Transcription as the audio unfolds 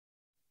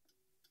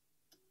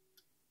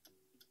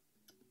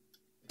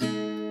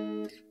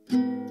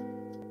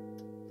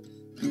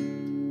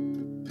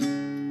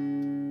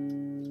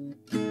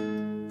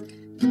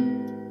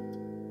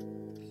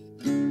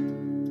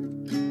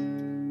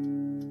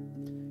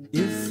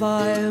If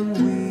I am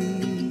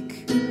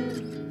weak,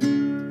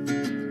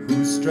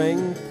 whose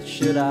strength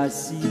should I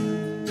seek?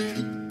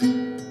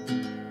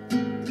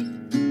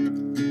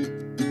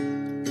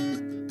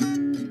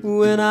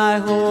 When I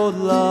hold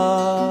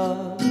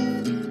love,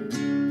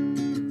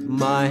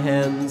 my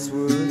hands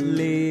would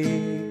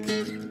leak,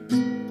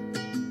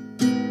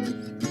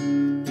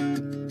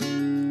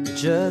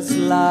 just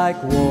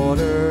like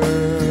water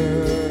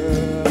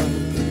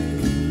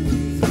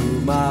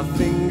through my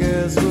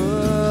fingers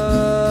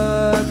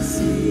would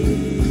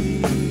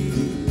see.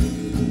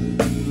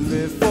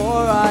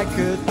 Before I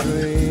could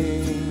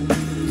drink,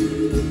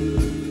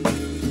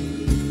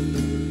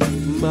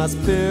 my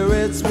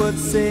spirits would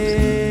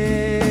sing.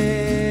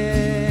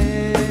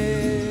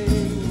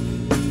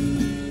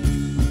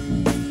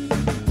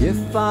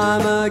 If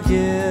I'm a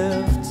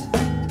gift,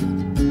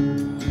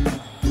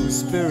 whose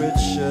spirit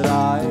should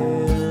I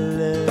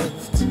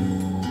lift?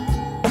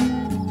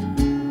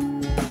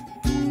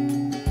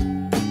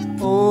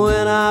 Oh,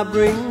 when I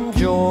bring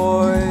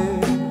joy,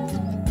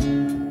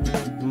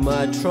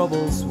 my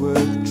troubles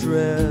would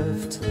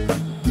drift.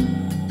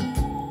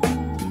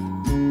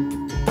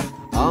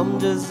 I'm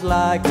just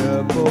like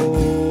a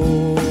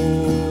boat,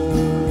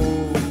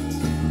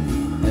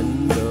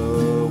 and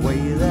the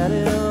way that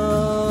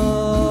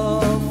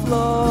it'll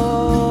float.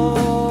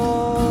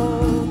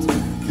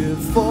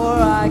 Before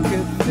I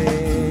could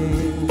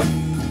think,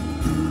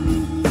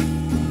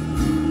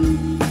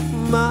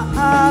 my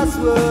eyes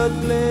would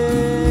blink.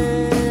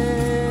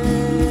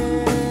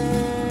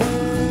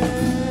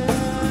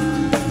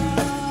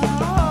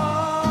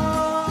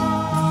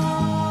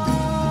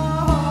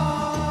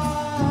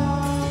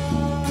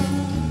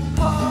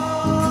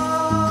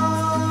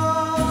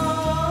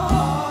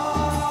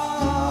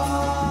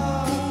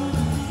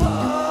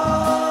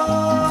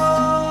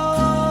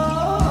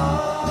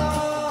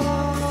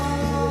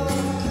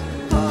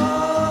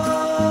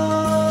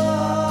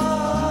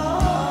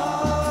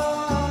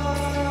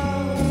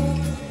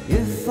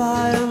 If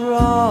I am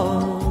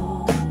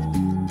wrong,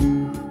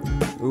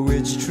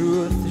 which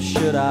truth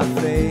should I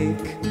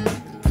fake?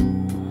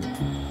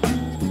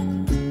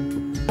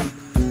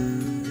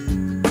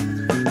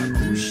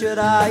 Who should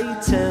I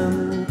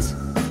tempt?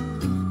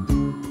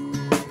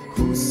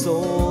 Whose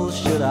soul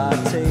should I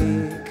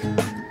take?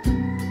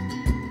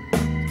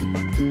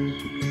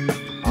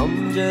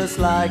 I'm just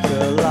like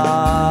a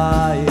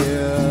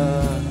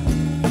liar,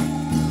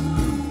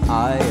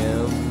 I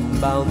am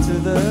bound to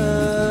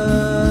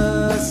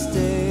the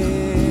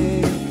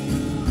stake,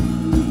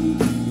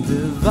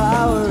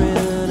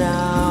 devouring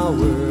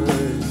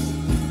hours,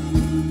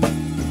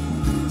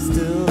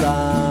 still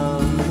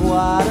I'm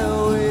wide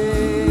awake.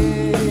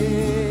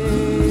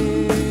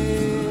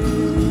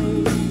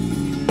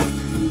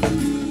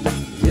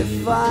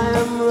 If I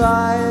am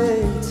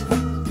right,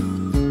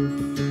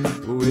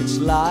 which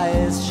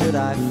lies should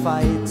I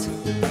fight?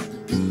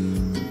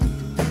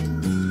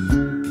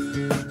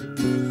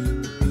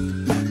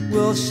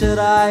 Well, should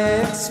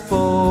I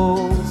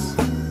expose,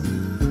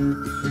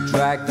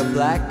 drag the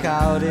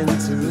blackout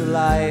into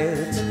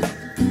light?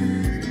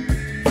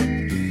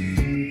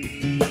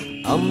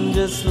 I'm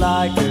just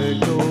like a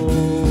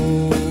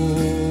ghost,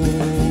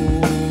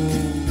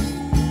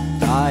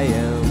 I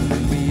am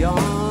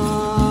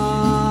beyond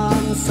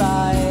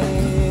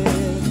sight,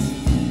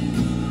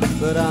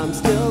 but I'm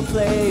still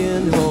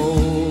playing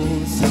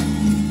host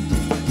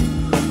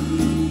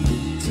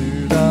to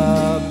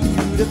the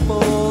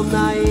beautiful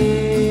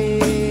night.